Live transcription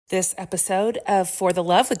This episode of For the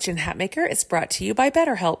Love with Jen Hatmaker is brought to you by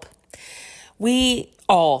BetterHelp. We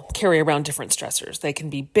all carry around different stressors. They can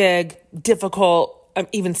be big, difficult,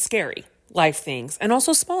 even scary life things, and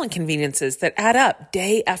also small inconveniences that add up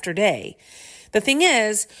day after day. The thing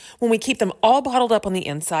is, when we keep them all bottled up on the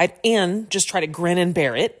inside and just try to grin and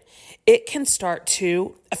bear it, it can start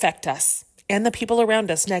to affect us and the people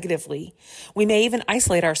around us negatively. We may even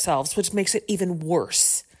isolate ourselves, which makes it even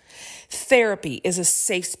worse. Therapy is a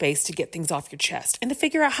safe space to get things off your chest and to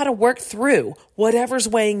figure out how to work through whatever's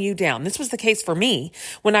weighing you down. This was the case for me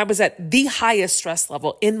when I was at the highest stress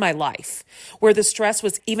level in my life, where the stress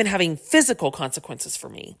was even having physical consequences for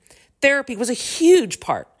me. Therapy was a huge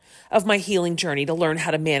part of my healing journey to learn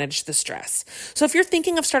how to manage the stress. So if you're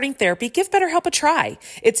thinking of starting therapy, give BetterHelp a try.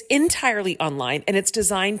 It's entirely online and it's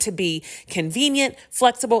designed to be convenient,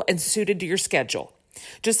 flexible, and suited to your schedule.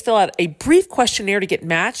 Just fill out a brief questionnaire to get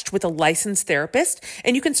matched with a licensed therapist,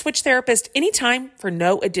 and you can switch therapist anytime for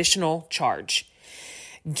no additional charge.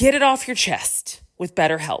 Get it off your chest with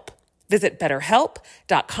BetterHelp. Visit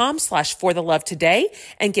betterhelp.com/forthelove today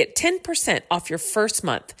and get 10% off your first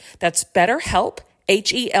month. That's BetterHelp,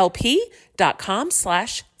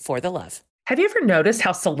 HELP.com/forthelove. Have you ever noticed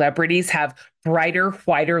how celebrities have brighter,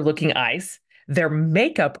 whiter looking eyes? Their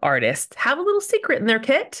makeup artists have a little secret in their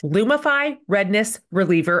kit. Lumify Redness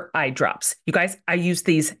Reliever Eye Drops. You guys, I use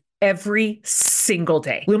these every single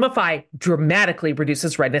day. Lumify dramatically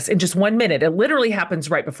reduces redness in just 1 minute. It literally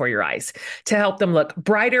happens right before your eyes to help them look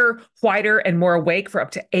brighter, whiter, and more awake for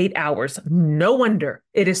up to 8 hours. No wonder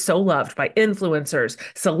it is so loved by influencers,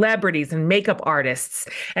 celebrities, and makeup artists,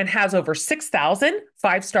 and has over 6,000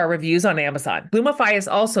 5-star reviews on Amazon. Lumify is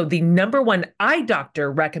also the #1 eye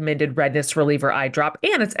doctor recommended redness reliever eye drop,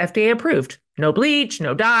 and it's FDA approved. No bleach,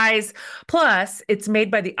 no dyes. Plus, it's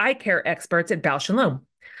made by the eye care experts at Bausch & Lomb.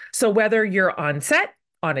 So whether you're on set,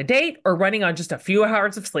 on a date, or running on just a few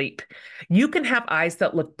hours of sleep, you can have eyes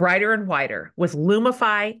that look brighter and whiter with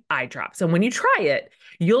Lumify eye drops. And when you try it,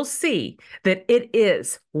 you'll see that it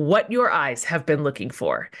is what your eyes have been looking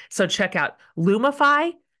for. So check out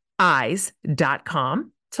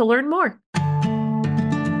LumifyEyes.com to learn more.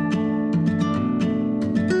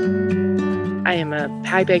 I am a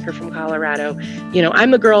pie baker from Colorado.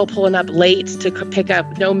 I'm a girl pulling up late to pick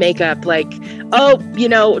up no makeup.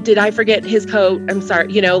 Did I forget his coat? I'm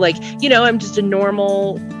sorry. I'm just a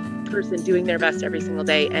normal person doing their best every single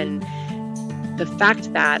day. And the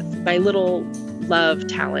fact that my little love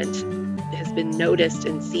talent has been noticed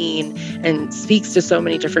and seen and speaks to so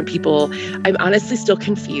many different people, I'm honestly still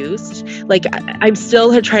confused. I'm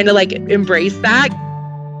still trying to embrace that.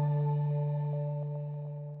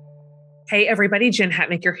 Hey, everybody. Jen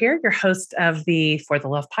Hatmaker here, your host of the For the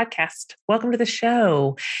Love podcast. Welcome to the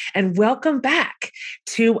show and welcome back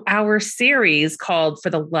to our series called For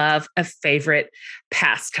the Love of Favorite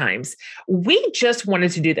Pastimes. We just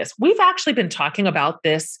wanted to do this. We've actually been talking about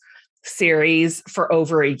this series for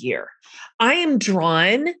over a year. I am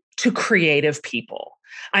drawn to creative people.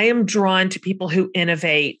 I am drawn to people who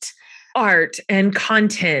innovate art and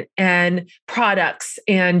content and products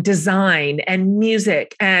and design and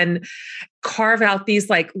music and carve out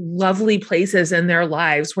these lovely places in their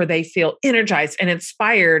lives where they feel energized and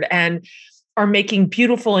inspired and are making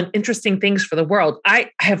beautiful and interesting things for the world. I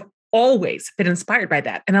have always been inspired by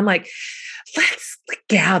that. And I'm like, let's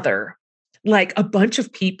gather a bunch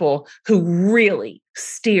of people who really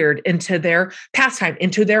steered into their pastime,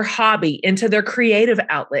 into their hobby, into their creative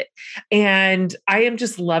outlet. And I am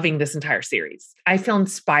just loving this entire series. I feel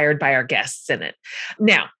inspired by our guests in it.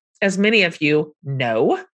 Now, as many of you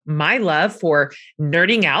know, my love for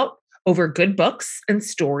nerding out over good books and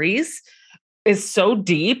stories is so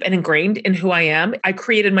deep and ingrained in who I am. I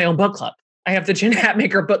created my own book club. I have the Jen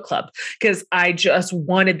Hatmaker book club because I just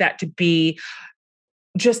wanted that to be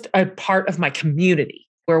just a part of my community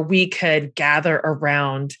where we could gather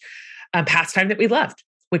around a pastime that we loved,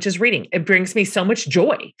 which is reading. It brings me so much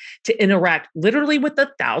joy to interact literally with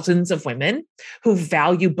the thousands of women who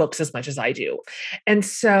value books as much as I do. And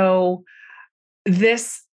so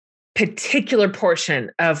this particular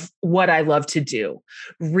portion of what I love to do,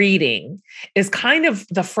 reading, is kind of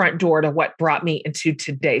the front door to what brought me into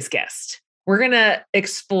today's guest. We're going to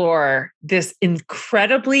explore this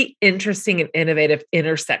incredibly interesting and innovative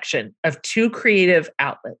intersection of two creative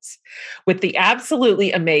outlets with the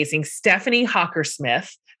absolutely amazing Stephanie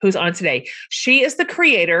Hockersmith, who's on today. She is the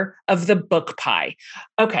creator of the book Pie.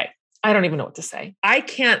 Okay, I don't even know what to say. I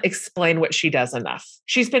can't explain what she does enough.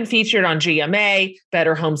 She's been featured on GMA,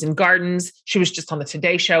 Better Homes and Gardens. She was just on the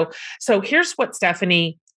Today Show. So here's what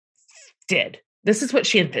Stephanie did. This is what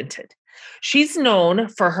she invented. She's known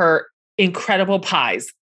for her incredible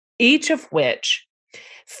pies. each of which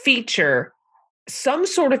feature some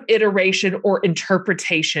sort of iteration or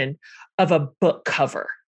interpretation of a book cover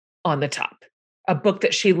on the top. A book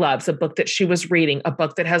that she loves, a book that she was reading, a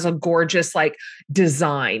book that has a gorgeous like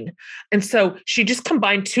design. And so she just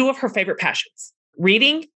combined two of her favorite passions,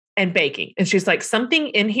 reading and baking. And she's like, something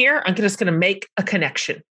in here, I'm just going to make a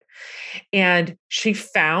connection. And she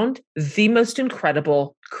found the most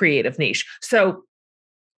incredible creative niche. So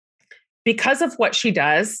because of what she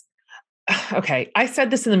does, okay, I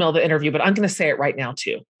said this in the middle of the interview, but I'm going to say it right now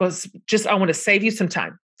too. I want to save you some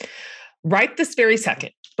time. Right this very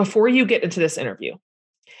second, before you get into this interview,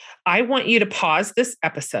 I want you to pause this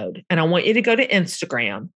episode and I want you to go to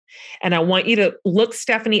Instagram and I want you to look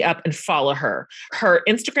Stephanie up and follow her. Her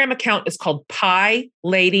Instagram account is called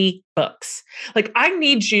PieLadyBooks. Like, I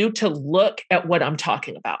need you to look at what I'm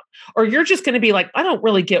talking about, or you're just going to be like, I don't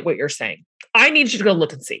really get what you're saying. I need you to go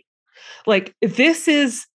look and see. Like, this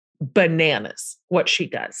is bananas what she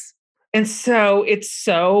does. And so it's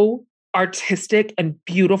so artistic and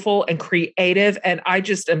beautiful and creative. And I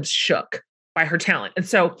just am shook by her talent. And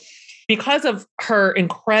so because of her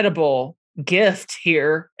incredible gift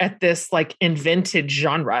here at this like invented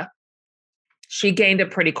genre, she gained a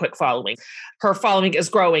pretty quick following. Her following is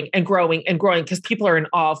growing and growing and growing because people are in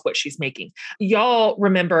awe of what she's making. Y'all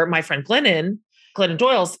remember my friend Glennon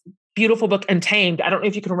Doyle's beautiful book, Untamed. I don't know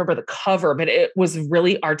if you can remember the cover, but it was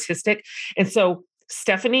really artistic. And so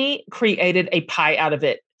Stephanie created a pie out of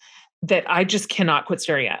it that I just cannot quit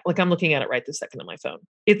staring at. Like, I'm looking at it right this second on my phone.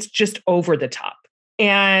 It's just over the top.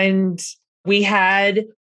 And we had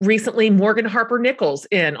recently Morgan Harper Nichols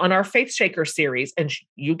in on our Faith Shaker series. And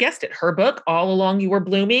you guessed it, her book, All Along You Were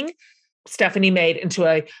Blooming, Stephanie made into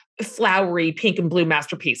a flowery pink and blue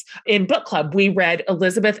masterpiece. In book club, we read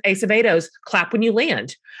Elizabeth Acevedo's Clap When You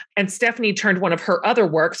Land. And Stephanie turned one of her other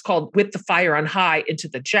works called With the Fire on High into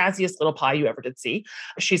the jazziest little pie you ever did see.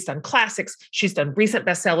 She's done classics. She's done recent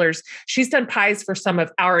bestsellers. She's done pies for some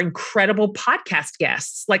of our incredible podcast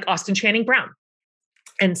guests like Austin Channing Brown.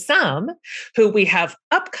 And some who we have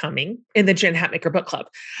upcoming in the Jen Hatmaker Book Club.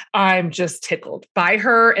 I'm just tickled by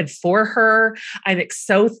her and for her. I'm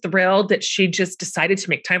so thrilled that she just decided to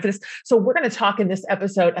make time for this. So we're going to talk in this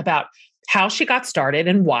episode about how she got started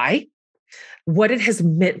and why, what it has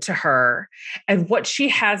meant to her, and what she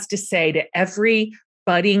has to say to every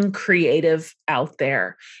budding creative out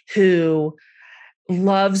there who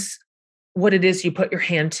loves what it is you put your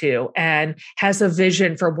hand to and has a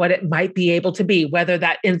vision for what it might be able to be, whether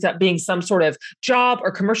that ends up being some sort of job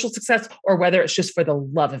or commercial success, or whether it's just for the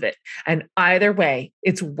love of it. And either way,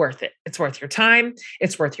 it's worth it. It's worth your time.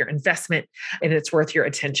 It's worth your investment, and it's worth your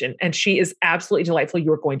attention. And she is absolutely delightful.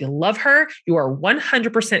 You are going to love her. You are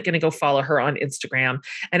 100% going to go follow her on Instagram.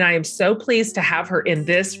 And I am so pleased to have her in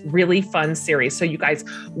this really fun series. So you guys,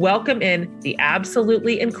 welcome in the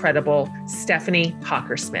absolutely incredible Stephanie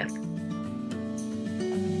Hockersmith.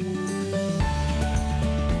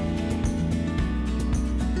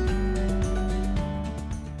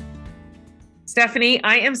 Stephanie,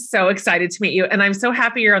 I am so excited to meet you, and I'm so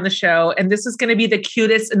happy you're on the show. And this is going to be the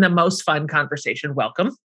cutest and the most fun conversation.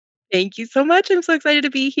 Welcome. Thank you so much. I'm so excited to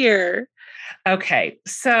be here. Okay,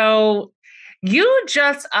 so you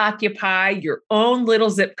just occupy your own little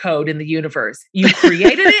zip code in the universe. You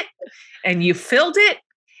created it and you filled it,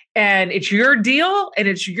 and it's your deal and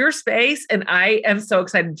it's your space. And I am so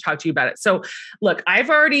excited to talk to you about it. So look, I've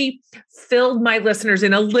already filled my listeners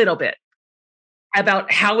in a little bit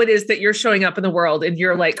about how it is that you're showing up in the world in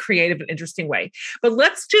your like creative and interesting way. But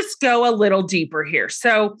let's just go a little deeper here.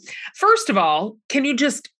 So first of all, can you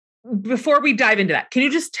just, before we dive into that, can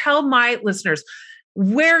you just tell my listeners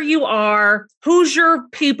where you are, who's your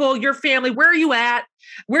people, your family, where are you at?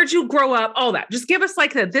 Where'd you grow up? All that. Just give us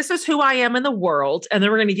like this is who I am in the world. And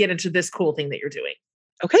then we're going to get into this cool thing that you're doing.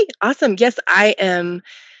 Okay, awesome. Yes, I am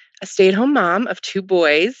a stay-at-home mom of two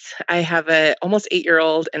boys. I have a almost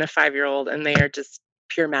 8-year-old and a 5-year-old, and they are just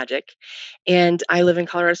pure magic. And I live in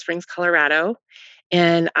Colorado Springs, Colorado.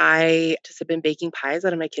 And I just have been baking pies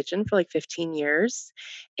out of my kitchen for like 15 years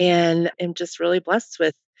and am just really blessed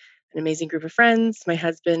with an amazing group of friends. My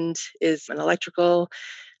husband is an electrical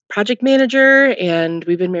project manager, and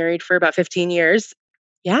we've been married for about 15 years.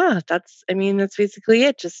 Yeah, that's basically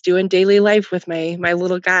it. Just doing daily life with my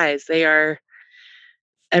little guys. They are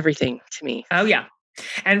everything to me. Oh yeah.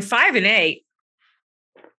 And 5 and 8,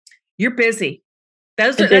 you're busy.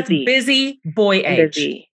 That's busy boy age.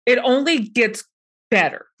 Busy. It only gets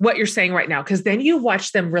better, what you're saying right now, because then you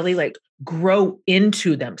watch them really like grow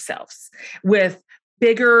into themselves with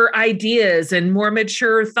bigger ideas and more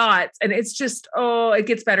mature thoughts. And it's just, it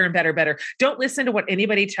gets better and better, better. Don't listen to what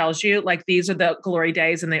anybody tells you. Like these are the glory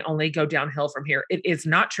days and they only go downhill from here. It is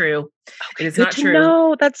not true. Okay, It is good not to true.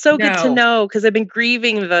 know. That's so good to No. know because I've been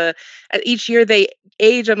grieving each year they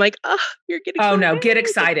age. I'm like, oh, you're getting Oh so no, get big.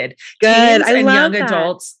 excited. Good. Teens I and love young that.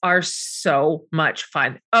 adults are so much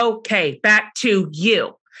fun. Okay, back to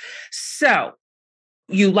you. So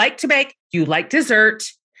you like to bake, you like dessert.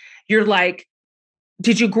 You're like,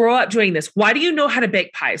 did you grow up doing this? Why do you know how to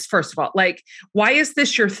bake pies? First of all, like, why is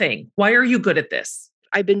this your thing? Why are you good at this?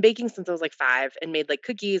 I've been baking since I was like 5 and made like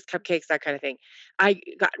cookies, cupcakes, that kind of thing. I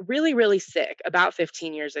got really, really sick about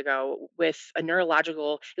 15 years ago with it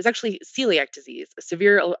was actually celiac disease, a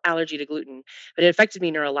severe allergy to gluten, but it affected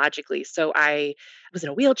me neurologically. So I was in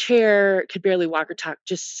a wheelchair, could barely walk or talk,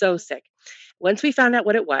 just so sick. Once we found out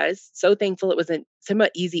what it was, so thankful it was a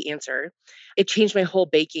somewhat easy answer. It changed my whole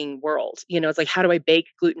baking world. It's like, how do I bake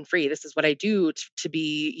gluten free? This is what I do to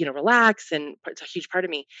be, relax. And it's a huge part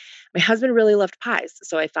of me. My husband really loved pies.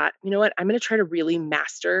 So I thought, you know what? I'm going to try to really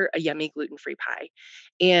master a yummy gluten free pie.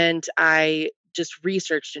 And I just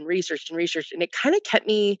researched and researched and researched. And it kind of kept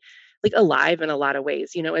me like alive in a lot of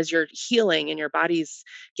ways. As you're healing and your body's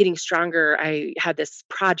getting stronger, I had this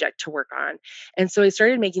project to work on. And so I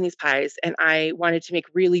started making these pies and I wanted to make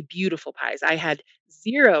really beautiful pies. I had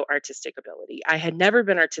zero artistic ability. I had never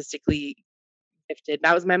been artistically gifted.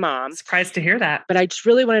 That was my mom. Surprised to hear that. But I just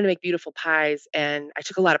really wanted to make beautiful pies and I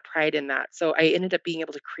took a lot of pride in that. So I ended up being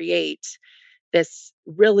able to create this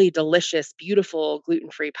really delicious, beautiful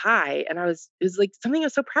gluten-free pie. And it was like something I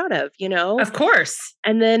was so proud of, Of course.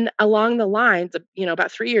 And then along the lines of,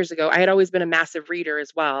 about 3 years ago, I had always been a massive reader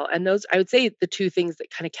as well. And those, I would say the two things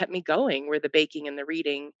that kind of kept me going were the baking and the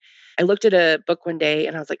reading. I looked at a book one day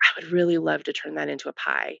and I was like, I would really love to turn that into a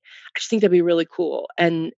pie. I just think that'd be really cool.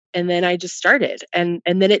 And then I just started and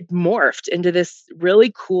then it morphed into this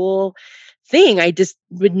really cool thing I just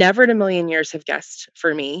would never in a million years have guessed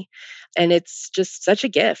for me. And it's just such a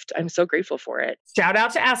gift. I'm so grateful for it. Shout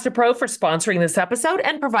out to Astapro for sponsoring this episode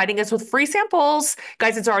and providing us with free samples.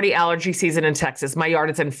 Guys, it's already allergy season in Texas. My yard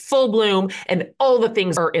is in full bloom and all the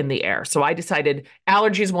things are in the air. So I decided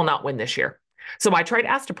allergies will not win this year. So I tried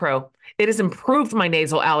Astapro. It has improved my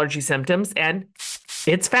nasal allergy symptoms and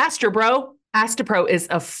it's faster, bro. Astapro is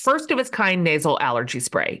a first-of-its-kind nasal allergy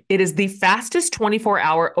spray. It is the fastest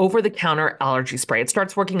 24-hour over-the-counter allergy spray. It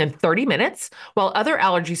starts working in 30 minutes, while other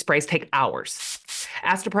allergy sprays take hours.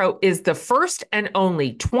 Astapro is the first and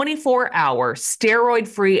only 24-hour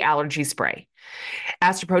steroid-free allergy spray.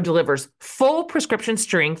 Astapro delivers full prescription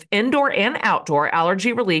strength indoor and outdoor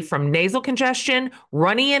allergy relief from nasal congestion,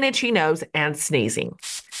 runny and itchy nose, and sneezing.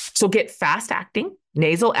 So get fast-acting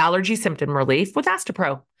nasal allergy symptom relief with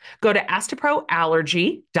Astapro. Go to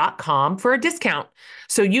astaproallergy.com for a discount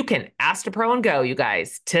so you can Astapro and go, you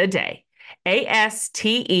guys, today.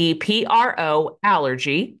 ASTEPRO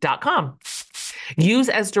allergy.com. Use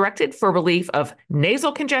as directed for relief of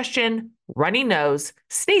nasal congestion, runny nose,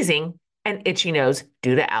 sneezing, and itchy nose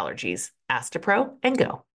due to allergies. Astapro and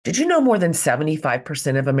go. Did you know more than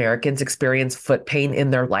 75% of Americans experience foot pain in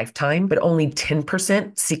their lifetime, but only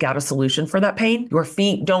 10% seek out a solution for that pain? Your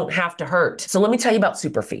feet don't have to hurt. So let me tell you about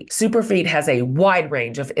Superfeet. Superfeet has a wide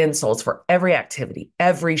range of insoles for every activity,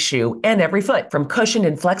 every shoe, and every foot, from cushioned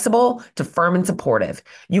and flexible to firm and supportive.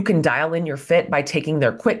 You can dial in your fit by taking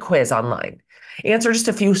their quick quiz online. Answer just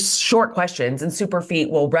a few short questions, and Superfeet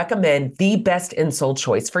will recommend the best insole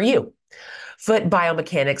choice for you. Foot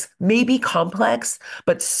biomechanics may be complex,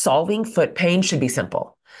 but solving foot pain should be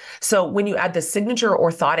simple. So when you add the signature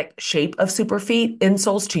orthotic shape of Superfeet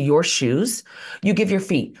insoles to your shoes, you give your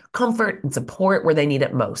feet comfort and support where they need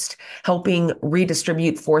it most, helping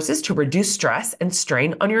redistribute forces to reduce stress and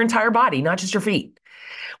strain on your entire body, not just your feet.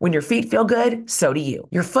 When your feet feel good, so do you.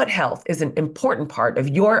 Your foot health is an important part of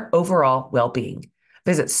your overall well-being.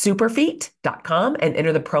 Visit superfeet.com and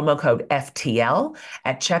enter the promo code FTL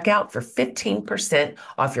at checkout for 15%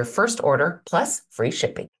 off your first order plus free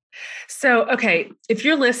shipping. So, okay, if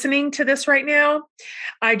you're listening to this right now,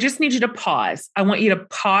 I just need you to pause. I want you to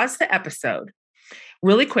pause the episode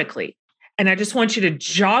really quickly. And I just want you to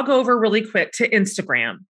jog over really quick to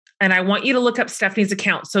Instagram. And I want you to look up Stephanie's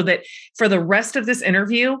account so that for the rest of this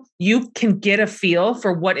interview, you can get a feel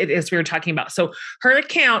for what it is we were talking about. So her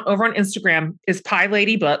account over on Instagram is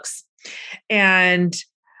PieLadyBooks. And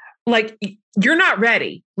like, you're not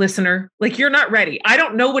ready, listener. Like, you're not ready. I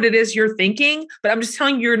don't know what it is you're thinking, but I'm just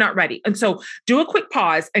telling you, you're not ready. And so do a quick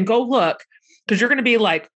pause and go look, because you're going to be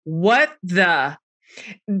like, what the?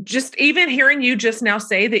 Just even hearing you just now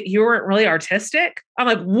say that you weren't really artistic, I'm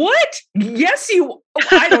like, what? Yes,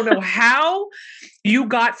 I don't know how you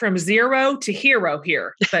got from zero to hero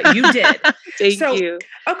here, but you did. Thank you.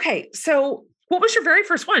 Okay. So what was your very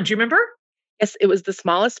first one? Do you remember? Yes, it was The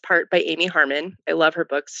Smallest Part by Amy Harmon. I love her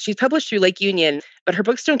books. She's published through Lake Union, but her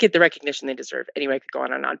books don't get the recognition they deserve. Anyway, I could go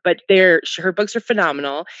on and on, but her books are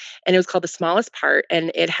phenomenal. And it was called The Smallest Part,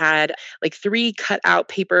 and it had like 3 cut out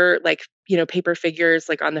paper, like, paper figures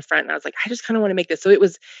like on the front. And I was like, I just kind of want to make this. So it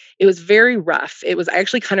was very rough. I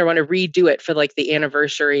actually kind of want to redo it for like the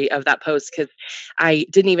anniversary of that post, because I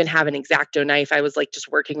didn't even have an X-Acto knife. I was like just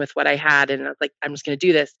working with what I had, and I was like, I'm just going to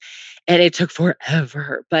do this. And it took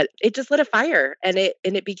forever, but it just lit a fire, and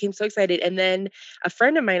it became so excited. And then a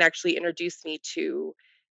friend of mine actually introduced me to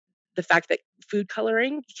the fact that food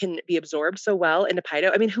coloring can be absorbed so well into Pido.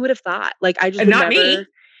 I mean, who would have thought? Like, I just And would not never. me.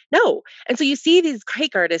 No. And so you see these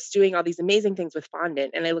cake artists doing all these amazing things with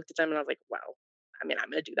fondant, and I looked at them and I was like, wow, I mean, I'm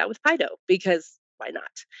going to do that with Pido, because why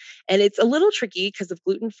not? And it's a little tricky because of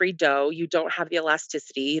gluten-free dough. You don't have the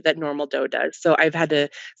elasticity that normal dough does. So I've had to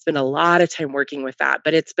spend a lot of time working with that,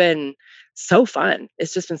 but it's been so fun.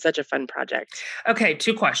 It's just been such a fun project. Okay.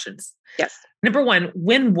 2 questions. Yes. Number 1,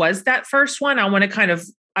 when was that first one? I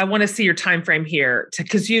want to see your time frame here,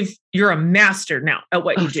 because you're a master now at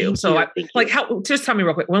what you do. So Thank you. how, just tell me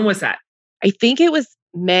real quick, when was that? I think it was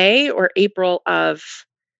May or April of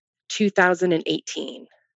 2018.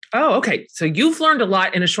 Oh, okay. So you've learned a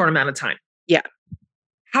lot in a short amount of time. Yeah.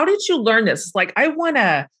 How did you learn this? Like, I want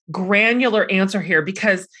a granular answer here,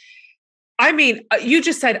 because I mean, you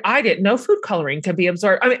just said I didn't know food coloring could be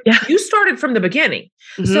absorbed. I mean, Yeah. you started from the beginning.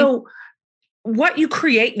 Mm-hmm. So what you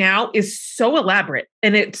create now is so elaborate,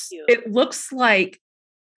 and it looks like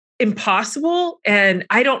impossible. And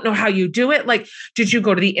I don't know how you do it. Like, did you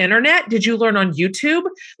go to the internet? Did you learn on YouTube?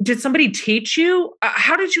 Did somebody teach you?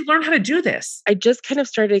 How did you learn how to do this? I just kind of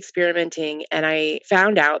started experimenting, and I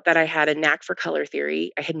found out that I had a knack for color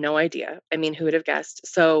theory. I had no idea. I mean, who would have guessed?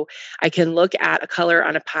 So I can look at a color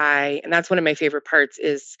on a pie, and that's one of my favorite parts,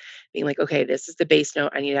 is being like, okay, this is the base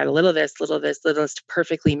note. I need to add a little of this, little of this, little of this to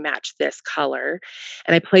perfectly match this color.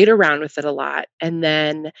 And I played around with it a lot. And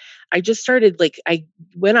then I just started, like, I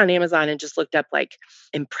went on Amazon and just looked up like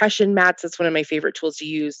impression mats. That's one of my favorite tools to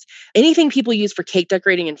use. Anything people use for cake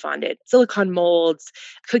decorating and fondant, silicone molds,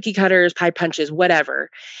 cookie cutters, pie punches, whatever.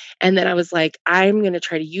 And then I was like, I'm going to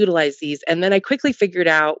try to utilize these. And then I quickly figured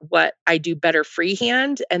out what I do better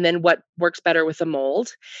freehand, and then what works better with a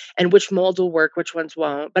mold, and which mold will work, which ones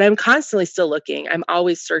won't. But I'm constantly still looking. I'm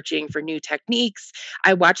always searching for new techniques.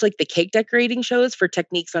 I watch like the cake decorating shows for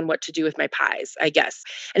techniques on what to do with my pies, I guess.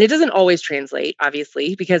 And it doesn't always translate,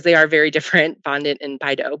 obviously, because they are very different, fondant and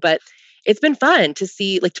pie dough. But it's been fun to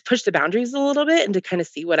see, like, to push the boundaries a little bit and to kind of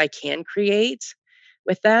see what I can create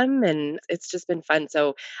with them. And it's just been fun.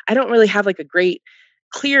 So I don't really have like a great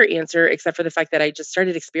clear answer, except for the fact that I just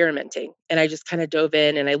started experimenting, and I just kind of dove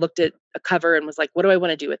in, and I looked at a cover and was like, what do I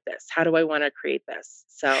want to do with this? How do I want to create this?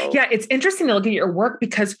 So yeah, it's interesting to look at your work,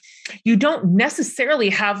 because you don't necessarily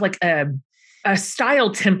have like a style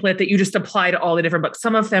template that you just apply to all the different books.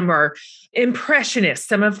 Some of them are impressionist.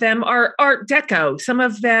 Some of them are art deco. Some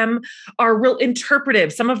of them are real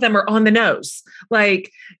interpretive. Some of them are on the nose.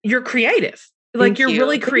 Like, you're creative. Like, you're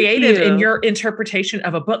really creative in your interpretation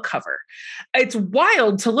of a book cover. It's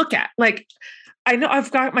wild to look at. Like, I know I've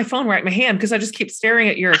got my phone right in my hand because I just keep staring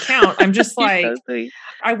at your account. I'm just like,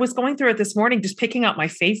 I was going through it this morning, just picking out my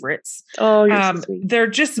favorites. Oh, you're so sweet. They're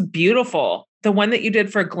just beautiful. The one that you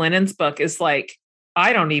did for Glennon's book is like,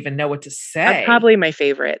 I don't even know what to say. That's probably my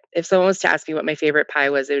favorite. If someone was to ask me what my favorite pie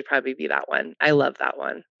was, it would probably be that one. I love that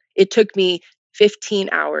one. It took me 15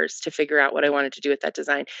 hours to figure out what I wanted to do with that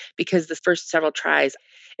design, because the first several tries,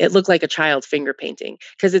 it looked like a child's finger painting,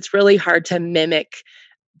 because it's really hard to mimic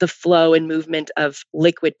the flow and movement of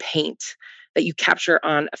liquid paint that you capture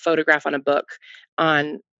on a photograph on a book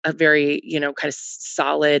on a very, kind of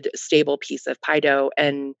solid, stable piece of pie dough.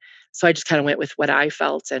 And so I just kind of went with what I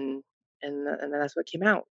felt, and then that's what came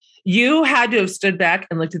out. You had to have stood back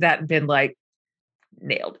and looked at that and been like,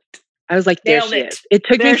 nailed it. I was like, there she is. It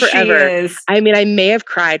took me forever. I mean, I may have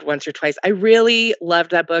cried once or twice. I really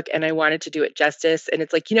loved that book, and I wanted to do it justice. And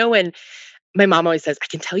it's like, when my mom always says, I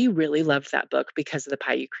can tell you really loved that book because of the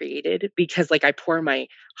pie you created, because like I pour my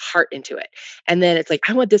heart into it. And then it's like,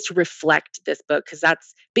 I want this to reflect this book, because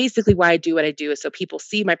that's basically why I do what I do, is so people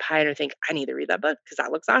see my pie and think, I need to read that book because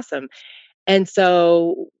that looks awesome. And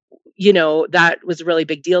so, that was a really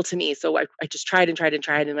big deal to me. So I just tried and tried and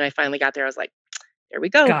tried. And when I finally got there, I was like, there we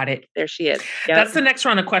go. Got it. There she is. Yep. That's the next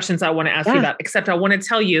round of questions I want to ask you about, except I want to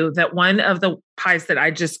tell you that one of the pies that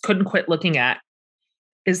I just couldn't quit looking at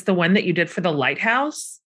is the one that you did for the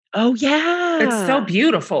lighthouse. Oh, It's so yeah.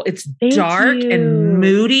 beautiful. It's Thank dark and you.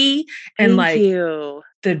 moody and Thank like you.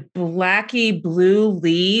 the blacky blue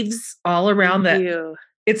leaves all around Thank the, you.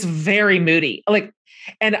 it's very moody. Like,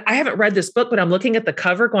 and I haven't read this book, but I'm looking at the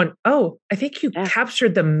cover going, oh, I think you Yeah.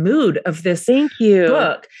 captured the mood of this Thank you.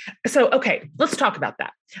 book. So, okay, let's talk about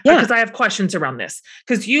that. Yeah. Because I have questions around this.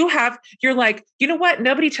 Because you're like, you know what?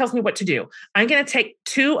 Nobody tells me what to do. I'm going to take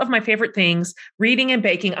two of my favorite things, reading and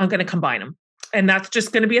baking. I'm going to combine them. And that's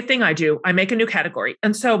just going to be a thing I do. I make a new category.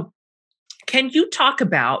 And so, can you talk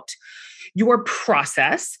about your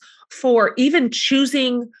process for even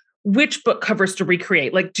choosing which book covers to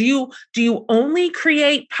recreate? Like, do you only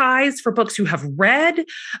create pies for books you have read?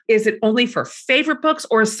 Is it only for favorite books,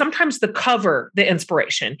 or is sometimes the cover the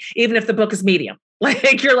inspiration, even if the book is medium?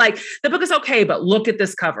 Like, you're like, the book is okay, but look at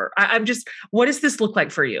this cover. I'm just, what does this look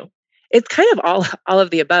like for you? It's kind of all of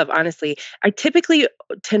the above, honestly. I typically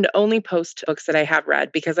tend to only post books that I have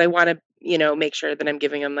read because I want to, make sure that I'm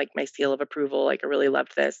giving them like my seal of approval. Like I really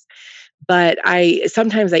loved this. But I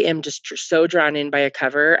sometimes I am just so drawn in by a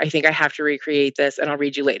cover. I think I have to recreate this and I'll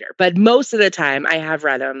read you later. But most of the time I have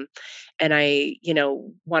read them and I,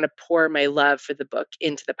 want to pour my love for the book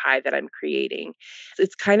into the pie that I'm creating.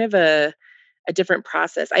 It's kind of a different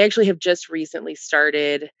process. I actually have just recently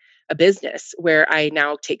started a business where I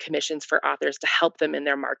now take commissions for authors to help them in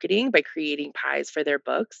their marketing by creating pies for their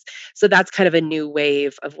books. So that's kind of a new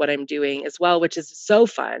wave of what I'm doing as well, which is so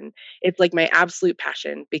fun. It's like my absolute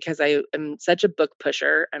passion because I am such a book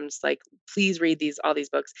pusher. I'm just like, please read all these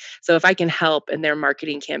books. So if I can help in their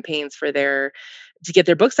marketing campaigns for to get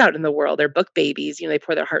their books out in the world, their book babies, they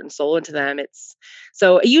pour their heart and soul into them.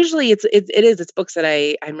 Usually it's books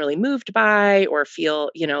that I'm really moved by or feel,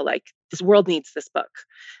 like this world needs this book.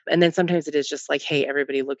 And then sometimes it is just like, hey,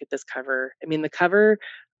 everybody look at this cover. I mean, the cover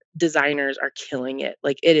designers are killing it.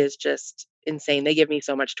 Like it is just insane. They give me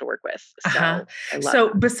so much to work with. Uh-huh. So I love So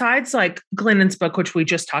that. besides like Glennon's book, which we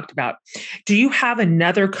just talked about, do you have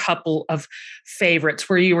another couple of favorites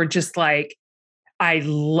where you were just like, I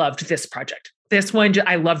loved this project. This one,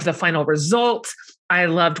 I loved the final result. I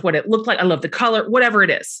loved what it looked like. I love the color, whatever it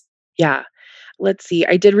is. Yeah. Let's see.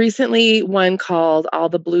 I did recently one called All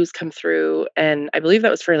the Blues Come Through, and I believe that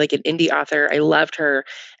was for like an indie author. I loved her,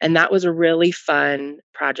 and that was a really fun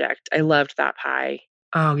project. I loved that pie.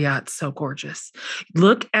 Oh, yeah, it's so gorgeous.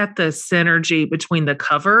 Look at the synergy between the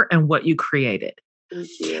cover and what you created. Thank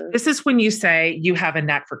you. This is when you say you have a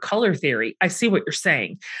knack for color theory. I see what you're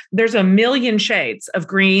saying. There's a million shades of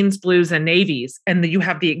greens, blues, and navies, and you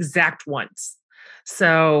have the exact ones.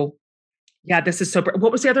 So, yeah, this is so.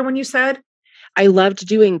 What was the other one you said? I loved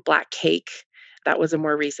doing Black Cake. That was a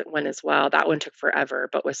more recent one as well. That one took forever,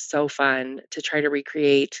 but was so fun to try to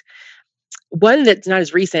recreate. One that's not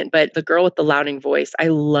as recent, but the girl with the louding voice. I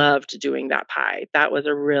loved doing that pie. That was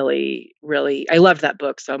a really, really, I loved that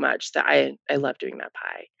book so much that I love doing that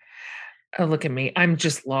pie. Oh, look at me. I'm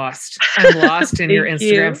just lost. I'm lost in your Thank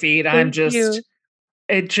Instagram you. feed. Thank you.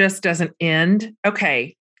 It just doesn't end.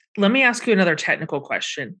 Okay. Let me ask you another technical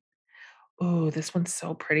question. Oh, this one's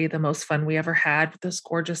so pretty. The most fun we ever had with those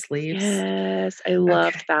gorgeous leaves. Yes, I Okay.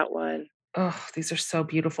 loved that one. Oh, these are so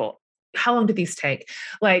beautiful. How long do these take?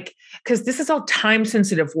 Like, because this is all time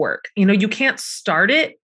sensitive work. You can't start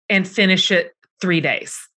it and finish it 3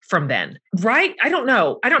 days from then, right? I don't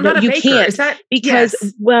know. I'm No, not a you baker. can't Is that because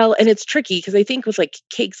yes? well, and it's tricky because I think with like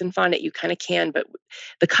cakes and fondant you kind of can, but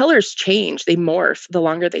the colors change, they morph the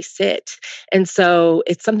longer they sit. And so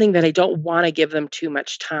it's something that I don't want to give them too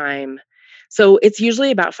much time. So it's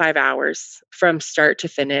usually about 5 hours from start to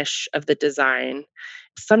finish of the design.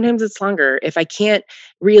 Sometimes it's longer. If I can't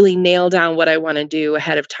really nail down what I want to do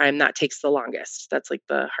ahead of time, that takes the longest. That's like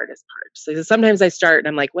the hardest part. So sometimes I start and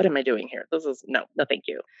I'm like, what am I doing here? This is no, thank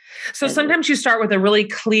you. So And sometimes you start with a really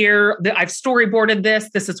clear, I've storyboarded this.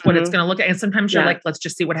 This is what it's mhm, going to look at. And sometimes you're yeah. like, let's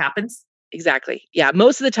just see what happens. Exactly. Yeah,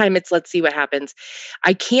 most of the time it's let's see what happens.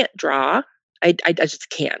 I can't draw. I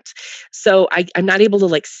just can't. So I'm not able to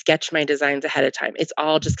like sketch my designs ahead of time. It's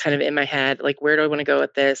all just kind of in my head. Like, where do I want to go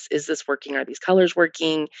with this? Is this working? Are these colors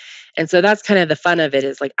working? And so that's kind of the fun of it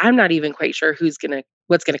is like I'm not even quite sure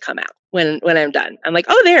what's gonna come out when I'm done. I'm like,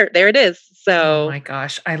 oh there it is. Oh So my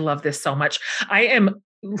gosh, I love this so much. I am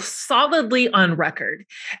solidly on record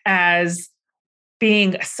as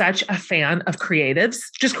being such a fan of creatives,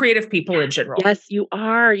 just creative people in general. Yes, you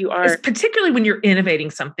are. You are. Particularly when you're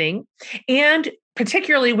innovating something, and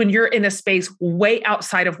particularly when you're in a space way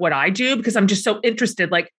outside of what I do, because I'm just so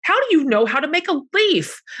interested. Like, how do you know how to make a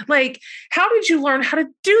leaf? Like, how did you learn how to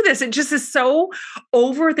do this? It just is so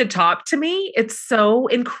over the top to me. It's so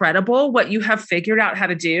incredible what you have figured out how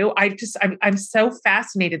to do. I'm so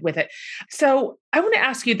fascinated with it. So I want to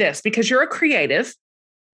ask you this, because you're a creative.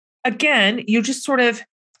 Again, you just sort of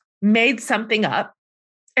made something up.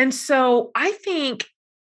 And so I think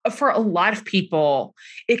for a lot of people,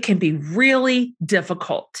 it can be really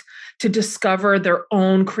difficult to discover their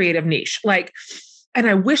own creative niche. Like, and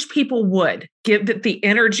I wish people would give it the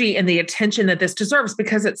energy and the attention that this deserves,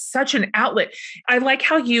 because it's such an outlet. I like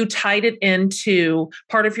how you tied it into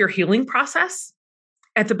part of your healing process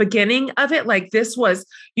at the beginning of it. Like, this was,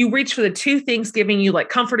 you reach for the two things giving you like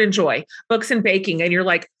comfort and joy, books and baking. And you're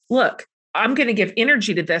like, look, I'm going to give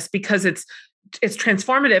energy to this because it's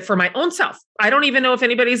transformative for my own self. I don't even know if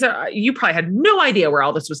anybody's, you probably had no idea where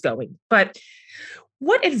all this was going, but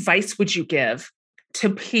what advice would you give to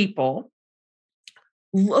people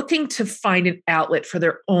looking to find an outlet for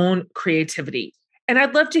their own creativity? And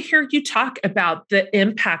I'd love to hear you talk about the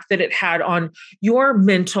impact that it had on your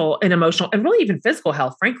mental and emotional and really even physical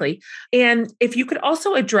health, frankly. And if you could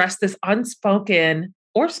also address this unspoken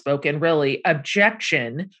or spoken, really,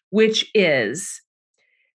 objection, which is,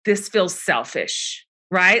 this feels selfish,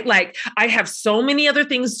 right? Like, I have so many other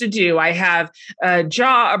things to do. I have a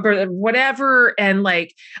job or whatever. And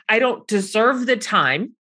like, I don't deserve the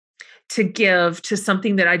time to give to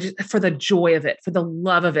something that I just, for the joy of it, for the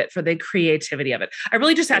love of it, for the creativity of it. I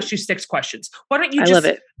really just asked you 6 questions. Why don't you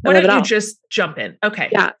just jump in? Okay.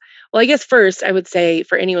 Yeah. Well, I guess first I would say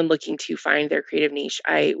for anyone looking to find their creative niche,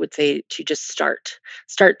 I would say to just start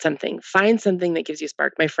something, find something that gives you a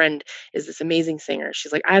spark. My friend is this amazing singer.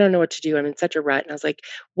 She's like, I don't know what to do. I'm in such a rut. And I was like,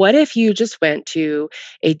 what if you just went to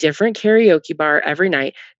a different karaoke bar every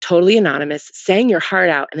night, totally anonymous, sang your heart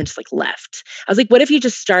out, and then just like left? I was like, what if you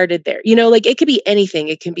just started there? Like it could be anything.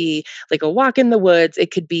 It can be like a walk in the woods.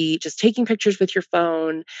 It could be just taking pictures with your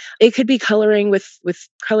phone. It could be coloring with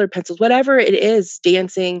colored pencils, whatever it is,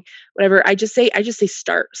 dancing, whatever. I just say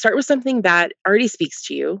start with something that already speaks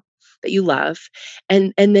to you, that you love,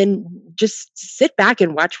 and then just sit back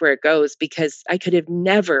and watch where it goes, because I could have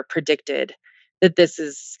never predicted that this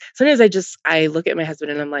is. Sometimes I look at my husband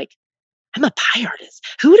and I'm like, I'm a pie artist.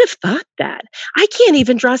 Who would have thought that? I can't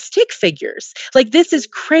even draw stick figures. Like, this is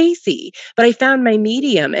crazy. But I found my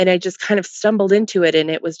medium and I just kind of stumbled into it, and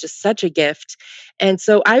it was just such a gift. And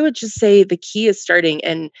so I would just say the key is starting,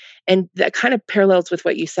 and that kind of parallels with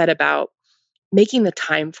what you said about making the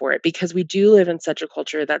time for it, because we do live in such a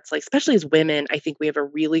culture that's like, especially as women, I think we have a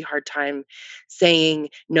really hard time saying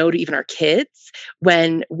no to even our kids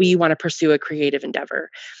when we want to pursue a creative endeavor.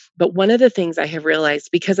 But one of the things I have realized,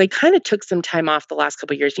 because I kind of took some time off the last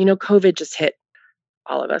couple of years, COVID just hit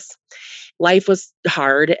all of us. Life was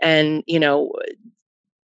hard, and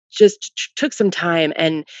just took some time,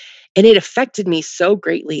 and it affected me so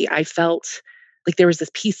greatly. I felt like there was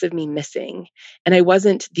this piece of me missing, and I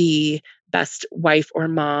wasn't the best wife or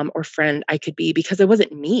mom or friend I could be because it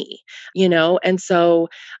wasn't me. And so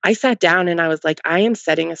I sat down and I was like, I am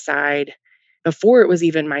setting aside, before it was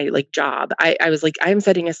even my like job, I was like, I am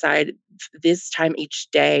setting aside this time each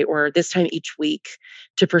day or this time each week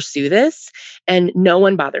to pursue this, and no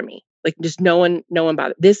one bother me. Like, just no one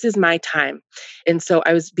bother. This is my time. And so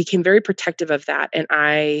became very protective of that. And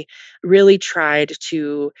I really tried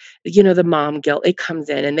to, the mom guilt, it comes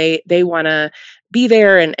in, and they want to be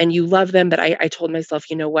there, and you love them. But I told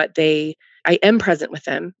myself, you know what, I am present with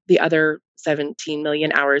them the other 17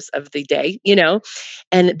 million hours of the day,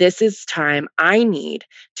 and this is time I need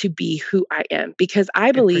to be who I am, because I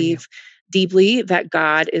Good for you. believe deeply that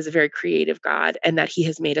God is a very creative God, and that he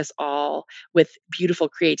has made us all with beautiful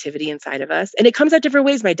creativity inside of us. And it comes out different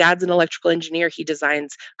ways. My dad's an electrical engineer. He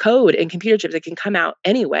designs code and computer chips. It can come out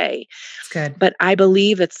any way. It's good. But I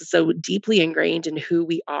believe it's so deeply ingrained in who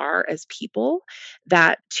we are as people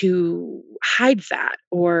that to hide that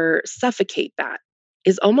or suffocate that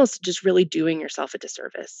is almost just really doing yourself a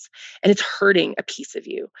disservice, and it's hurting a piece of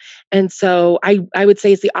you. And so I would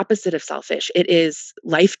say it's the opposite of selfish. It is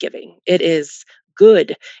life-giving. It is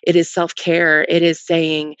good. It is self-care. It is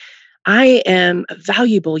saying, I am a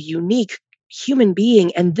valuable, unique human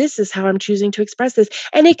being, and this is how I'm choosing to express this.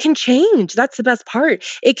 And it can change. That's the best part.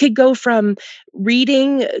 It could go from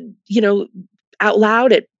reading, out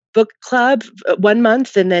loud at book club 1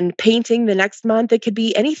 month, and then painting the next month. It could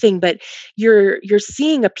be anything, but you're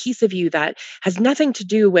seeing a piece of you that has nothing to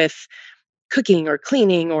do with cooking or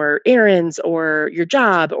cleaning or errands or your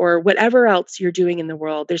job or whatever else you're doing in the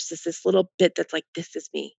world, there's just this little bit that's like, this is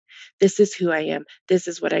me. This is who I am. This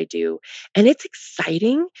is what I do. And it's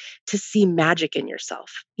exciting to see magic in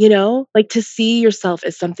yourself, like to see yourself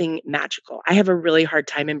as something magical. I have a really hard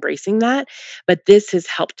time embracing that, but this has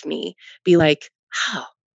helped me be like, oh,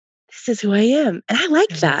 this is who I am. And I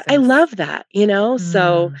like I love that. I this. love that.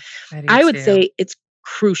 So I do I would too. say it's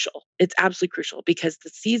crucial. It's absolutely crucial because the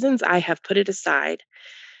seasons I have put it aside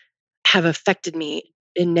have affected me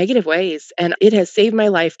in negative ways, and it has saved my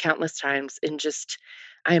life countless times, and just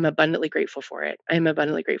I am abundantly grateful for it. I am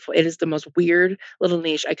abundantly grateful. It is the most weird little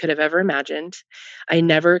niche I could have ever imagined. I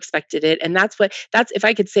never expected it, and that's if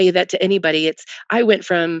I could say that to anybody, it's I went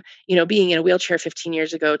from, being in a wheelchair 15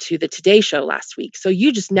 years ago to the Today Show last week. So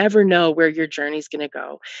you just never know where your journey's going to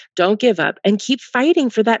go. Don't give up and keep fighting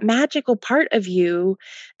for that magical part of you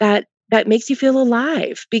that makes you feel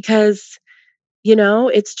alive because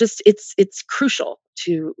it's crucial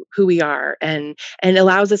to who we are and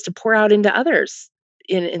allows us to pour out into others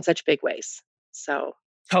in such big ways. So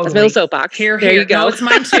that's my little Totally. soapbox. Here, There here. you No, go. it's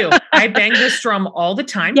mine too. I bang this drum all the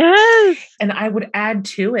time. Yes. And I would add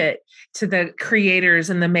to it, to the creators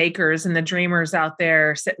and the makers and the dreamers out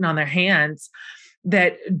there sitting on their hands,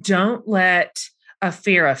 that don't let a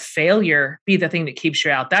fear of failure be the thing that keeps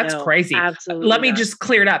you out. That's No, crazy. absolutely Let me not. just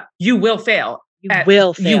clear it up. You will fail. You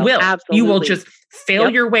will You fail. will. Absolutely. You will just fail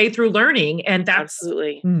Yep. your way through learning. And that's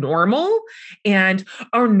Absolutely. normal. And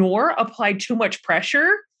nor apply too much pressure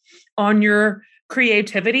on your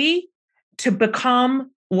creativity to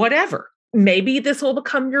become whatever. Maybe this will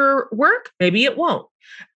become your work. Maybe it won't.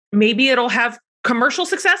 Maybe it'll have commercial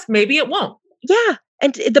success. Maybe it won't. Yeah.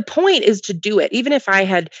 And the point is to do it. Even if I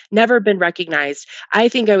had never been recognized, I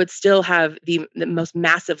think I would still have the most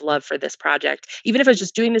massive love for this project. Even if I was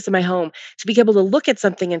just doing this in my home, to be able to look at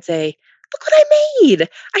something and say, look what I made.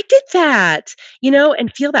 I did that,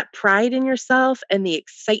 and feel that pride in yourself and the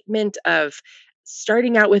excitement of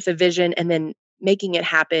starting out with a vision and then making it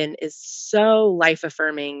happen is so life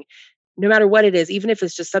affirming, no matter what it is, even if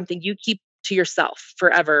it's just something you keep to yourself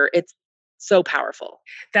forever. It's so powerful.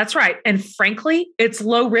 That's right. And frankly, it's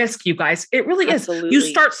low risk, you guys. It really is. You Absolutely.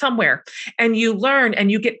 start somewhere and you learn and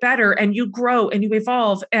you get better and you grow and you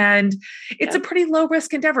evolve. And it's a Yep. pretty low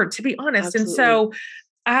risk endeavor, to be honest. And Absolutely. so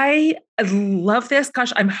I love this.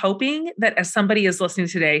 Gosh, I'm hoping that as somebody is listening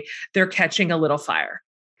today, they're catching a little fire.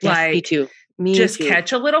 Yes, me too. Me Just too.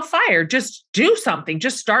 catch a little fire. Just do something.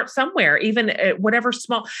 Just start somewhere, even at whatever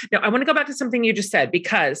small. Now, I want to go back to something you just said,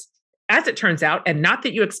 because as it turns out, and not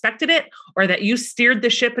that you expected it or that you steered the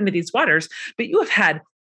ship into these waters, but you have had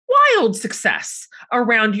wild success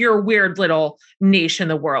around your weird little niche in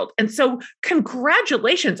the world. And so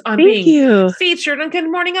congratulations on Thank being you. featured on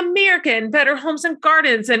Good Morning America and Better Homes and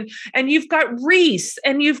Gardens. And you've got Reese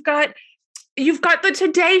and you've got the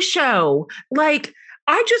Today Show. Like,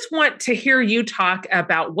 I just want to hear you talk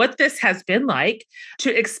about what this has been like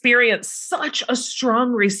to experience such a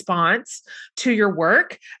strong response to your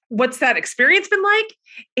work. What's that experience been like?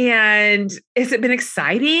 And has it been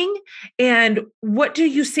exciting? And what do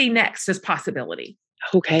you see next as possibility?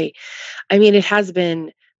 Okay. I mean, it has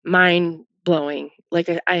been mind blowing. Like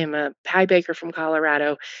I am a pie baker from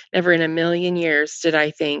Colorado. Never in a million years did I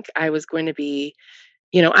think I was going to be,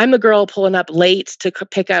 I'm a girl pulling up late to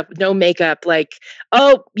pick up no makeup. Like,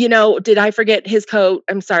 oh, did I forget his coat?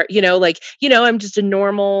 I'm sorry. I'm just a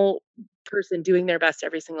normal person doing their best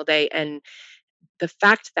every single day. And the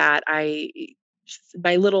fact that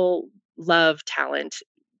my little love talent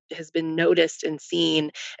has been noticed and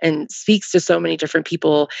seen and speaks to so many different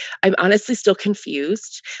people. I'm honestly still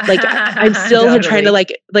confused. Like I'm still trying to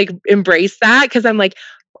Totally. like embrace that because I'm like,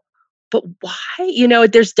 but why?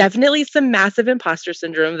 There's definitely some massive imposter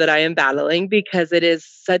syndrome that I am battling because it is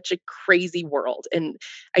such a crazy world. And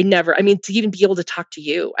I mean, to even be able to talk to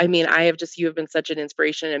you, I mean, you have been such an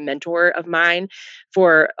inspiration and mentor of mine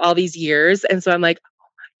for all these years. And so I'm like,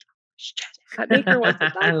 that maker wants to I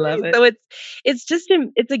talk to love me. it. So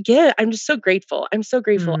it's a gift. I'm just so grateful. I'm so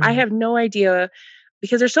grateful. I Mm, have no idea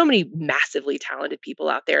because there's so many massively talented people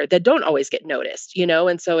out there that don't always get noticed.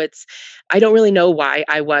 And so I don't really know why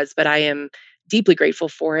I was, but I am deeply grateful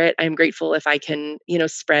for it. I'm grateful if I can,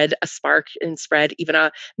 spread a spark and spread even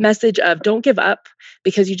a message of don't give up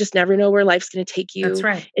because you just never know where life's going to take that's you.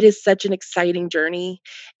 right. It is such an exciting journey.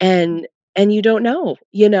 And you don't know.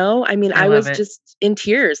 I mean, I I love was it. just in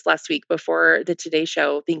tears last week before the Today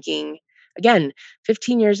Show thinking, again,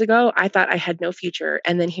 15 years ago, I thought I had no future.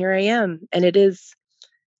 And then here I am. And it is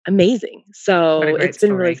amazing. What a So great it's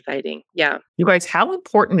been really story. exciting. Yeah. You guys, how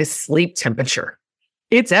important is sleep temperature?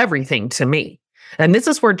 It's everything to me. And this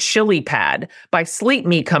is where Chili Pad by Sleep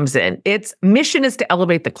Me comes in. Its mission is to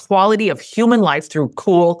elevate the quality of human life through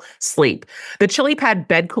cool sleep. The Chili Pad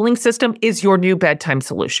bed cooling system is your new bedtime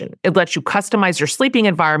solution. It lets you customize your sleeping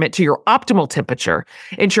environment to your optimal temperature,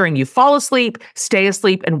 ensuring you fall asleep, stay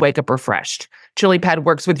asleep, and wake up refreshed. Chili Pad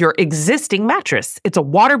works with your existing mattress. It's a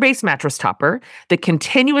water-based mattress topper that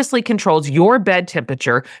continuously controls your bed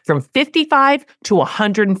temperature from 55 to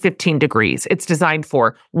 115 degrees. It's designed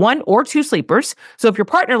for 1 or 2 sleepers. So if your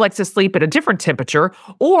partner likes to sleep at a different temperature,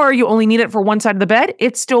 or you only need it for one side of the bed,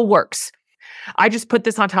 it still works. I just put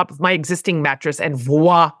this on top of my existing mattress and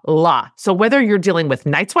voila. So whether you're dealing with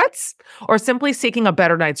night sweats or simply seeking a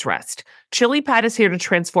better night's rest, Chili Pad is here to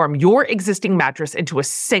transform your existing mattress into a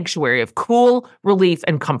sanctuary of cool, relief,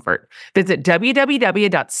 and comfort. Visit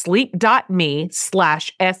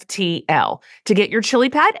www.sleep.me/FTL to get your Chili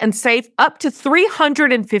Pad and save up to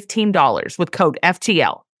 $315 with code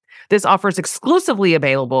FTL. This offer is exclusively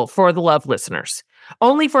available for the Love listeners.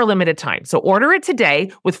 Only for a limited time. So order it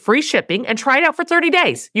today with free shipping and try it out for 30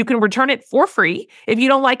 days. You can return it for free if you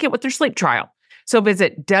don't like it with your sleep trial. So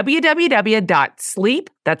visit www.sleep,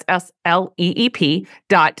 that's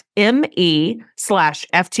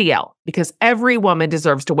sleep.me/FTL, because every woman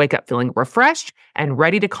deserves to wake up feeling refreshed and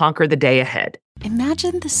ready to conquer the day ahead.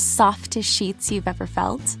 Imagine the softest sheets you've ever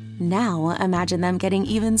felt. Now imagine them getting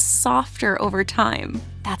even softer over time.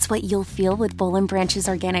 That's what you'll feel with Boll & Branch's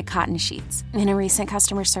organic cotton sheets. In a recent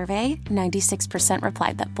customer survey, 96%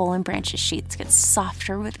 replied that Boll & Branch's sheets get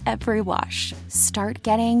softer with every wash. Start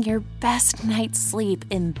getting your best night's sleep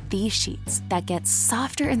in these sheets that get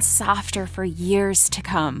softer and softer for years to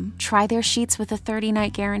come. Try their sheets with a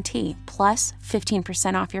 30-night guarantee, plus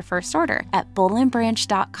 15% off your first order at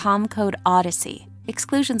bollandbranch.com code Odyssey.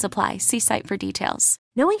 Exclusions apply. See site for details.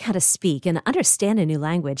 Knowing how to speak and understand a new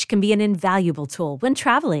language can be an invaluable tool when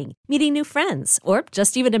traveling, meeting new friends, or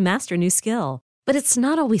just even to master a new skill. But it's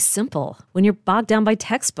not always simple when you're bogged down by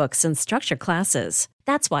textbooks and structured classes.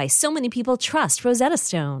 That's why so many people trust Rosetta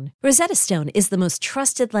Stone. Rosetta Stone is the most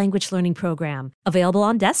trusted language learning program, available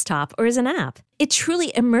on desktop or as an app. It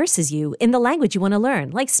truly immerses you in the language you want to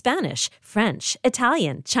learn, like Spanish, French,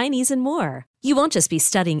 Italian, Chinese, and more. You won't just be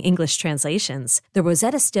studying English translations. The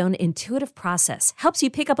Rosetta Stone intuitive process helps you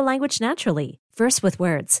pick up a language naturally, first with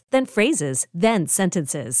words, then phrases, then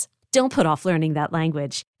sentences. Don't put off learning that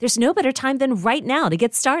language. There's no better time than right now to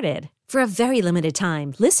get started. For a very limited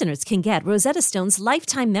time, listeners can get Rosetta Stone's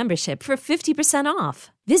lifetime membership for 50%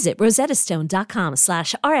 off. Visit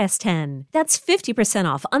rosettastone.com/rs10. That's 50%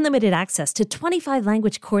 off unlimited access to 25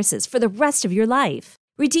 language courses for the rest of your life.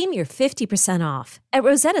 Redeem your 50% off at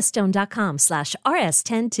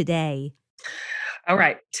rosettastone.com/rs10 today. All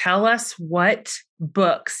right. Tell us what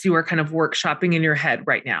books you are kind of workshopping in your head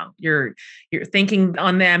right now. You're thinking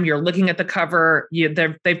on them. You're looking at the cover.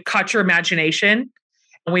 They've caught your imagination,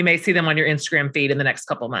 and we may see them on your Instagram feed in the next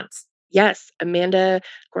couple of months. Yes, Amanda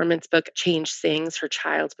Gorman's book, Change Things, her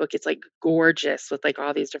child's book. It's like gorgeous with like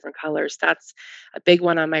all these different colors. That's a big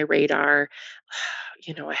one on my radar.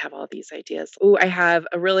 I have all these ideas. Oh, I have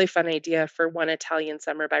a really fun idea for One Italian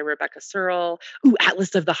Summer by Rebecca Searle. Ooh,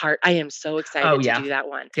 Atlas of the Heart. I am so excited to do that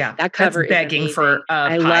one. Yeah, that cover that's begging is for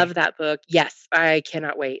I love that book. Yes, I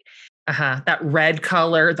cannot wait. That red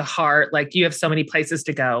color, the heart, like you have so many places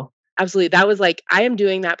to go. Absolutely. That was like, I am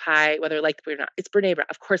doing that pie, whether I like the book or not. It's Brene Brown.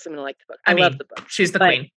 Of course I'm going to like the book. I love the book. She's the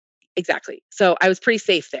queen. Exactly. So I was pretty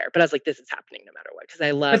safe there, but I was like, this is happening no matter what, because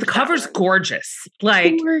I love. But the cover's gorgeous.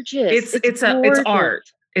 Like gorgeous. It's art.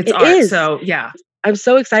 It's it art. Is. So yeah. I'm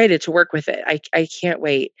so excited to work with it. I can't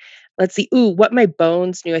wait. Let's see. Ooh, What My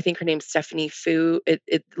Bones Knew. I think her name's Stephanie Fu.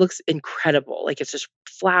 It looks incredible. Like it's just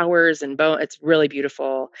flowers and bone. It's really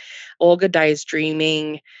beautiful. Olga Dies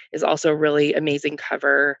Dreaming is also a really amazing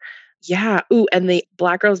cover. Yeah. Ooh, and the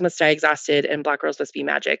Black Girls Must Die Exhausted and Black Girls Must Be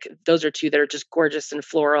Magic. Those are two that are just gorgeous and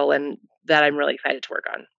floral, and that I'm really excited to work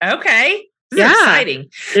on. Okay. This is exciting.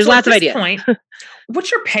 There's lots of ideas. What's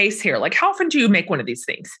your pace here? Like, how often do you make one of these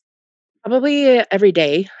things? Probably every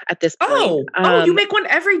day at this point. You make one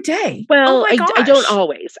every day. Well, I don't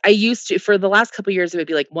always. I used to, for the last couple of years, it would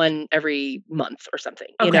be like one every month or something.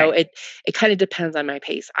 Okay. It kind of depends on my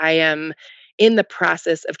pace. I am in the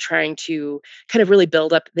process of trying to kind of really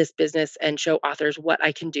build up this business and show authors what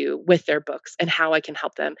I can do with their books and how I can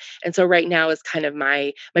help them. And so right now is kind of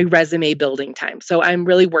my resume building time. So I'm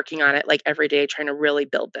really working on it like every day, trying to really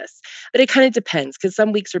build this. But it kind of depends, because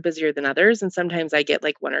some weeks are busier than others. And sometimes I get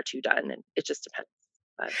like one or two done, and it just depends.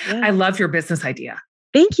 But, yeah. I love your business idea.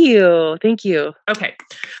 Thank you. Thank you. Okay.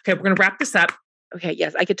 We're going to wrap this up. Okay.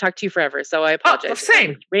 Yes. I could talk to you forever. So I apologize.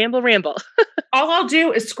 Same. Ramble. All I'll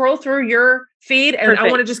do is scroll through your feed and I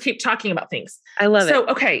want to just keep talking about things. I love it. So,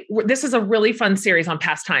 okay. This is a really fun series on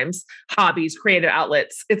pastimes, hobbies, creative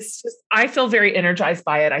outlets. It's just, I feel very energized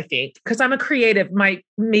by it, I think, because I'm a creative. My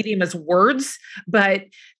medium is words, but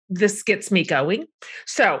this gets me going.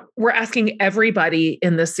 So we're asking everybody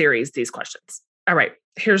in this series these questions. All right.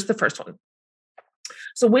 Here's the first one.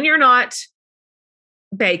 So when you're not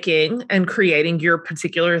baking and creating your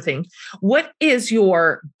particular thing, what is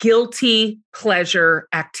your guilty pleasure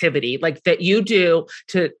activity like that you do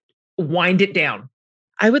to wind it down?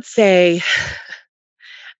 I would say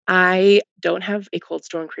I don't have a Cold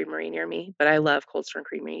Stone Creamery near me, but I love Cold Stone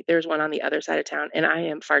Creamery. There's one on the other side of town, and I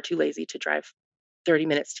am far too lazy to drive 30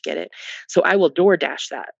 minutes to get it. So I will DoorDash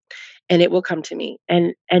that and it will come to me.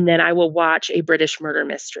 And then I will watch a British murder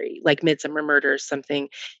mystery, like Midsummer Murders, something.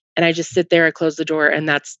 And I just sit there, I close the door, and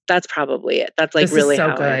that's probably it. That's like This really is so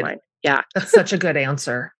how good. I unwind. Yeah. That's such a good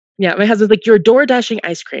answer. Yeah. My husband's like, "You're door dashing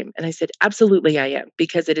ice cream." And I said, "Absolutely I am,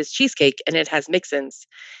 because it is cheesecake and it has mix-ins.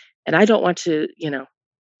 And I don't want to, drive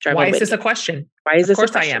Why all the is way this to a question? Why is Of this a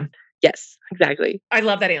course I question? am. Yes, exactly. I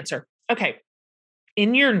love that answer. Okay.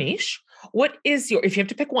 In your niche, what is if you have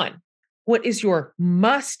to pick one, what is your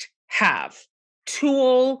must have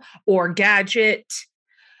tool or gadget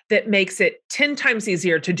that makes it 10 times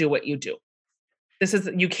easier to do what you do?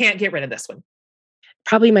 You can't get rid of this one.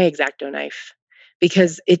 Probably my X-Acto knife,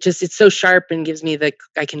 because it's so sharp and gives me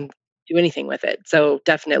I can do anything with it. So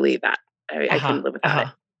definitely that. I couldn't live without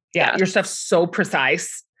it. Yeah. Your stuff's so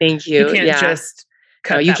precise. Thank you. You can't just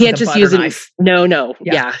cut you that can't with a just butter use knife. it. No.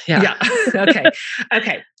 Yeah. Yeah.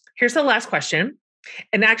 Okay. Here's the last question.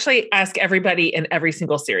 And actually ask everybody in every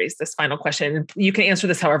single series this final question. You can answer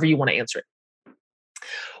this however you want to answer it.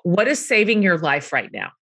 What is saving your life right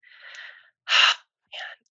now?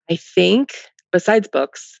 I think besides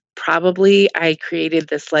books, probably I created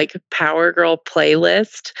this like Power Girl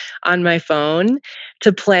playlist on my phone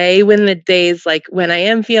to play when the days, like when I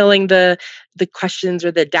am feeling the questions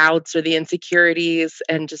or the doubts or the insecurities,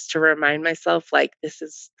 and just to remind myself like this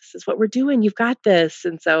is what we're doing. You've got this.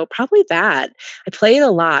 And so probably that. I play it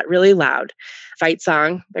a lot, really loud. Fight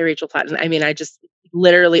Song by Rachel Platten. I mean, I just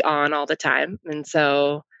literally on all the time. And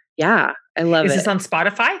so yeah, I love it. Is this on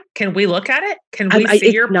Spotify? Can we look at it? Can we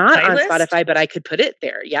see your not playlist? On Spotify, but I could put it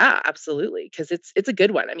there. Yeah, absolutely. Because it's a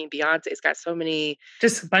good one. I mean, Beyonce's got so many.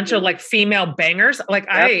 Just a bunch of like female bangers. Like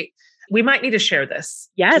Yep. we might need to share this.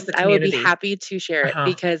 Yes, I would be happy to share it, Uh-huh.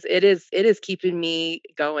 because it is keeping me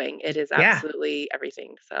going. It is absolutely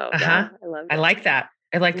everything. So yeah, I love it. I like that.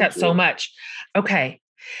 I like Thank that so you. much. Okay.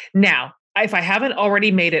 Now, if I haven't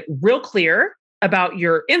already made it real clear about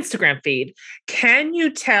your Instagram feed, can you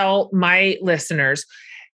tell my listeners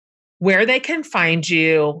where they can find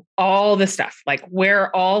you, all the stuff, like where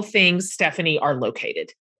all things Stephanie are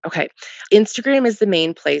located? Okay. Instagram is the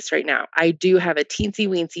main place right now. I do have a teensy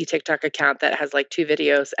weensy TikTok account that has like 2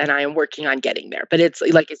 videos, and I am working on getting there, but it's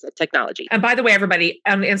like I said, technology. And by the way, everybody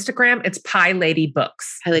on Instagram, it's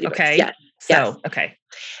PieLadyBooks. PieLadyBooks. Okay. Yes. So, Yes. okay.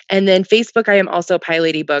 And then Facebook, I am also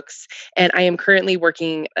PieLadyBooks, and I am currently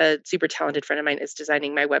working. A super talented friend of mine is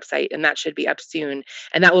designing my website, and that should be up soon.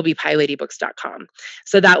 And that will be PieLadyBooks.com.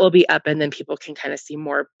 So that will be up, and then people can kind of see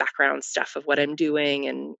more background stuff of what I'm doing,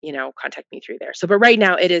 and contact me through there. So, but right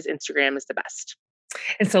now, it is Instagram is the best.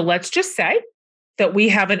 And so let's just say that we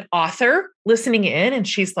have an author listening in, and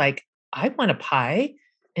she's like, I want a pie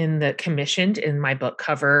commissioned in my book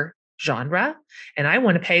cover genre, and I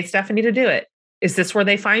want to pay Stephanie to do it. Is this where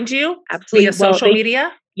they find you? Absolutely. Via social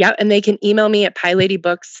media? Yeah. And they can email me at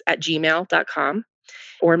PieLadyBooks@gmail.com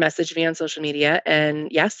or message me on social media. And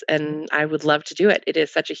yes, and I would love to do it. It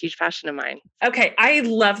is such a huge passion of mine. Okay. I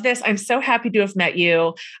love this. I'm so happy to have met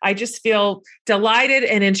you. I just feel delighted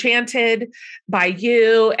and enchanted by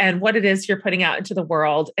you and what it is you're putting out into the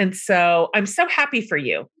world. And so I'm so happy for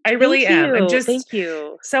you. I really am. I'm just Thank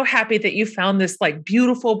you. So happy that you found this like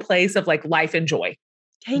beautiful place of like life and joy.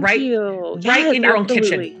 Thank right, you. Right yes, in your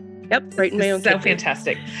absolutely. own kitchen. Yep. Right in my own kitchen. kitchen.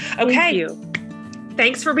 Fantastic. Okay. Thank you.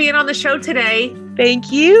 Thanks for being on the show today.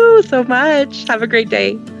 Thank you so much. Have a great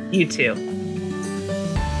day. You too.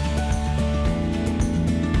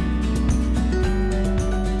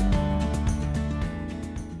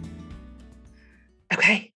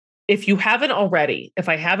 Okay. If you haven't already, if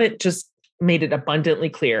I haven't just made it abundantly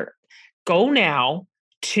clear, go now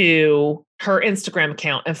to her Instagram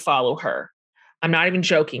account and follow her. I'm not even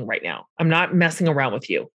joking right now. I'm not messing around with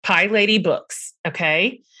you. PieLadyBooks.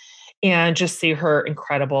 Okay. And just see her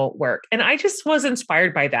incredible work. And I just was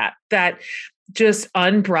inspired by that just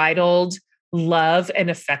unbridled love and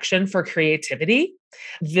affection for creativity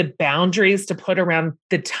the boundaries to put around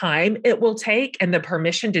the time it will take and the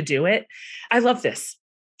permission to do it. I love this.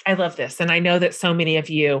 I love this. And I know that so many of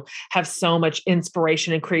you have so much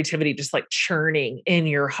inspiration and creativity just like churning in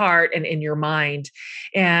your heart and in your mind.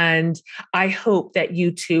 And I hope that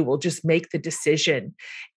you too will just make the decision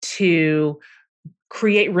to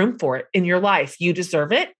create room for it in your life. You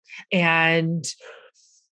deserve it. And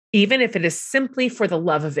even if it is simply for the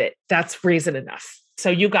love of it, that's reason enough. So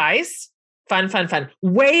you guys, fun.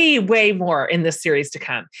 Way, way more in this series to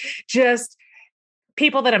come. Just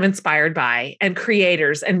people that I'm inspired by, and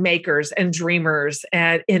creators and makers and dreamers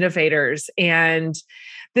and innovators. And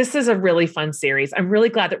this is a really fun series. I'm really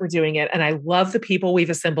glad that we're doing it. And I love the people we've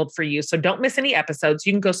assembled for you. So don't miss any episodes.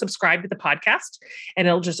 You can go subscribe to the podcast and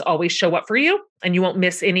it'll just always show up for you and you won't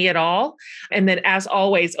miss any at all. And then as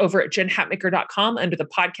always, over at jenhatmaker.com under the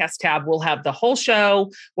podcast tab, we'll have the whole show,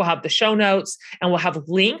 we'll have the show notes, and we'll have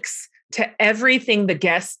links to everything the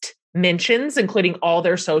guest mentions, including all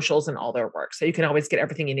their socials and all their work. So you can always get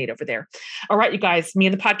everything you need over there. All right, you guys, me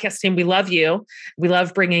and the podcast team, we love you. We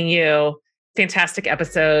love bringing you fantastic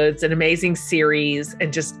episodes, an amazing series,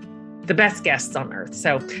 and just the best guests on earth.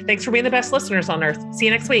 So thanks for being the best listeners on earth. See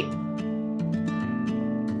you next week.